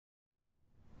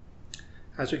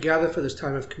as we gather for this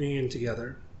time of communion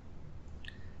together,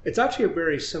 it's actually a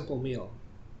very simple meal.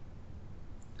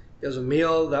 It was a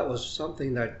meal that was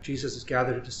something that Jesus has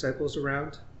gathered his disciples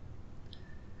around.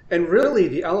 And really,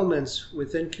 the elements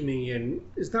within communion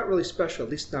is not really special, at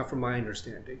least not from my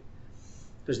understanding.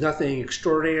 There's nothing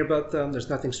extraordinary about them. There's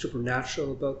nothing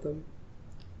supernatural about them.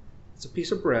 It's a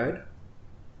piece of bread.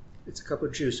 It's a cup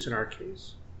of juice in our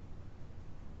case.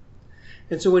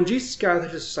 And so when Jesus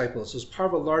gathered his disciples, it was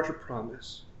part of a larger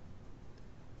promise.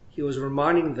 He was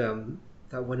reminding them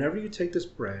that whenever you take this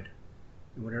bread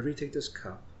and whenever you take this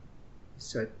cup, he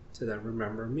said to them,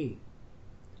 remember me.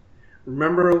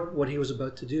 Remember what he was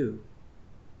about to do.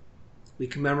 We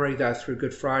commemorate that through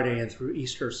Good Friday and through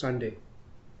Easter Sunday.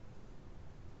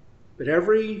 But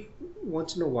every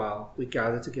once in a while, we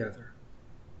gather together.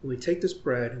 And we take this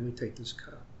bread and we take this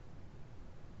cup.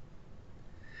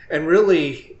 And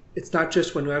really, it's not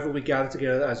just whenever we gather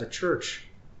together as a church,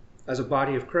 as a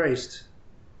body of Christ,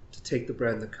 to take the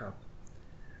bread and the cup.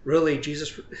 Really,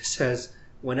 Jesus says,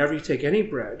 whenever you take any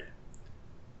bread,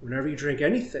 whenever you drink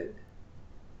anything,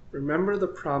 remember the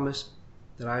promise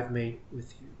that I've made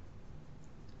with you.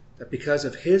 That because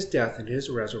of his death and his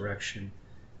resurrection,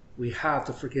 we have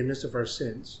the forgiveness of our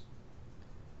sins.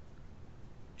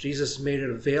 Jesus made it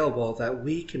available that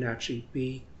we can actually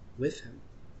be with him.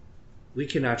 We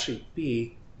can actually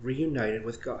be reunited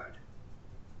with God.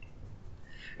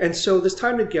 And so this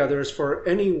time together is for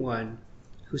anyone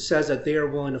who says that they are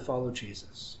willing to follow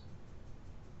Jesus.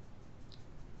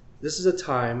 This is a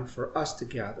time for us to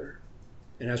gather.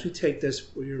 And as we take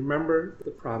this, we remember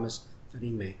the promise that he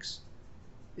makes.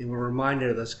 And we're reminded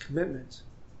of this commitment.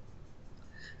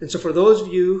 And so for those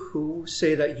of you who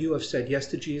say that you have said yes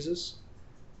to Jesus,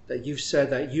 that you've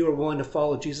said that you are willing to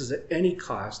follow Jesus at any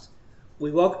cost, we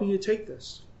welcome you to take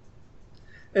this.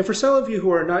 And for some of you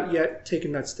who are not yet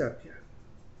taking that step yet,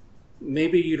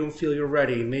 maybe you don't feel you're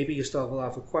ready, maybe you still have a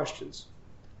lot of questions.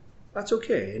 That's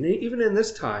okay. And even in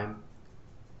this time,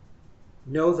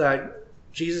 know that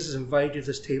Jesus has invited you to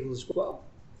this table as well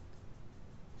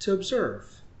to observe,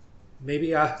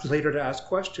 maybe later to ask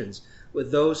questions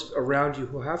with those around you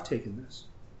who have taken this.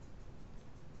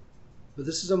 But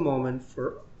this is a moment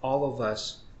for all of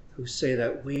us who say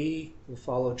that we will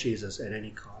follow Jesus at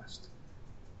any cost,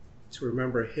 to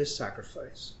remember his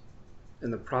sacrifice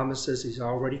and the promises he's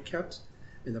already kept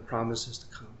and the promises to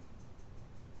come.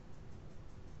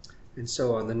 And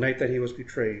so on the night that he was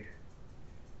betrayed,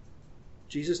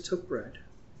 Jesus took bread,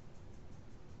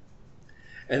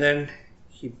 and then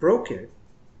he broke it,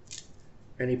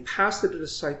 and he passed it to the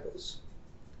disciples,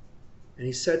 and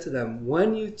he said to them,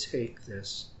 when you take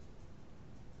this,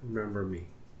 remember me.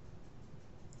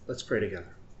 Let's pray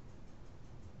together.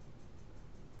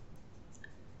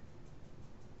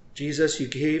 Jesus, you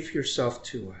gave yourself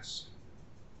to us.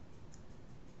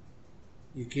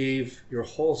 You gave your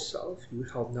whole self. You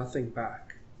held nothing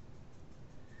back,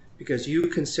 because you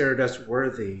considered us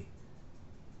worthy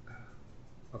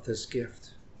of this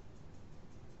gift.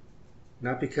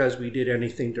 Not because we did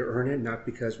anything to earn it, not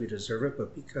because we deserve it,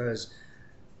 but because,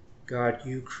 God,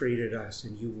 you created us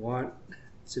and you want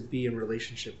to be in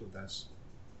relationship with us.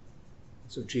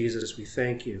 So Jesus, we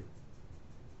thank you.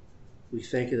 We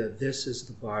thank you that this is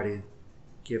the body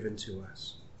given to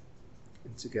us,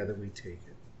 and together we take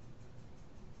it.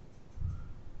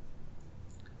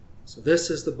 So this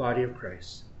is the body of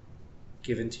Christ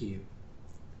given to you.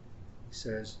 He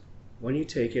says, when you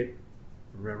take it,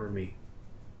 remember me.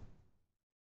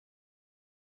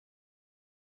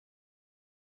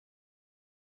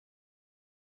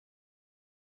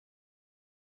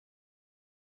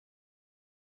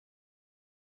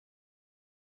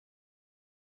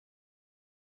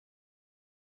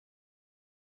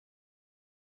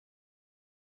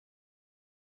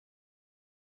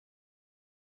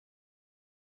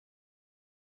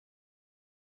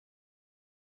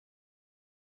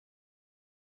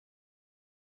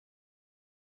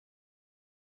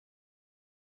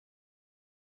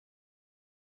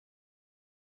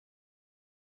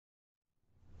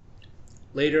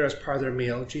 Later, as part of their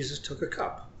meal, Jesus took a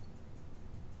cup.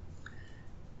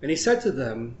 And he said to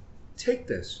them, take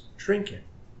this, drink it,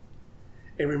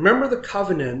 and remember the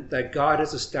covenant that God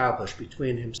has established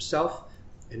between himself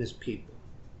and his people.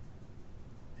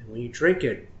 And when you drink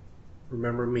it,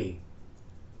 remember me.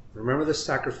 Remember the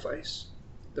sacrifice,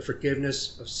 the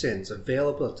forgiveness of sins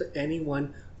available to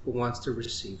anyone who wants to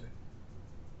receive it.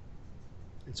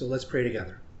 And so let's pray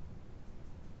together.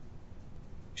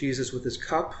 Jesus, with this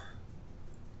cup,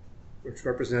 which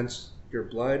represents your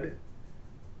blood,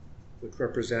 which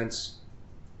represents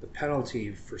the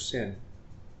penalty for sin,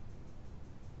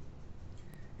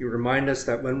 you remind us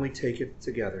that when we take it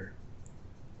together,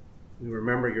 We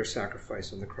remember your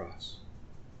sacrifice on the cross.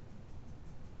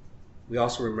 We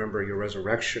also remember your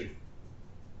resurrection.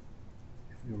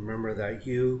 We remember that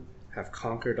you have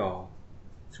conquered all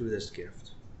through this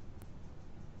gift.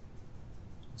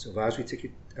 So as we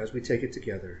take it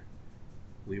together,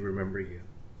 we remember you.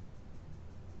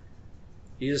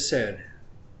 Jesus said,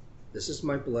 "This is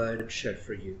my blood shed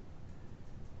for you.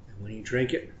 And when you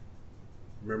drink it,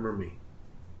 remember me."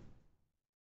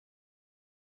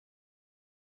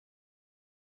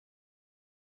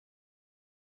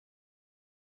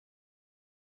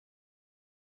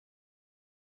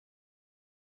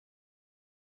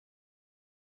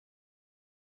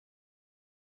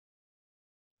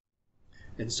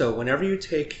 And so whenever you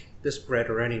take this bread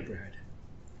or any bread,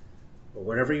 or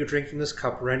whenever you drink from this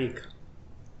cup or any cup,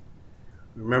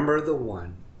 remember the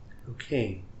one who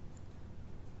came,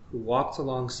 who walked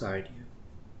alongside you,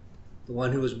 the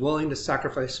one who was willing to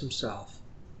sacrifice himself,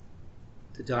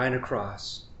 to die on a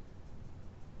cross,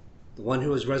 the one who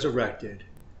was resurrected,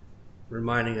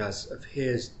 reminding us of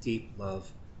his deep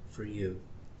love for you,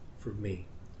 for me,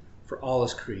 for all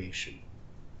his creation,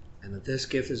 and that this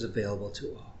gift is available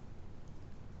to all.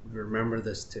 We remember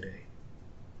this today.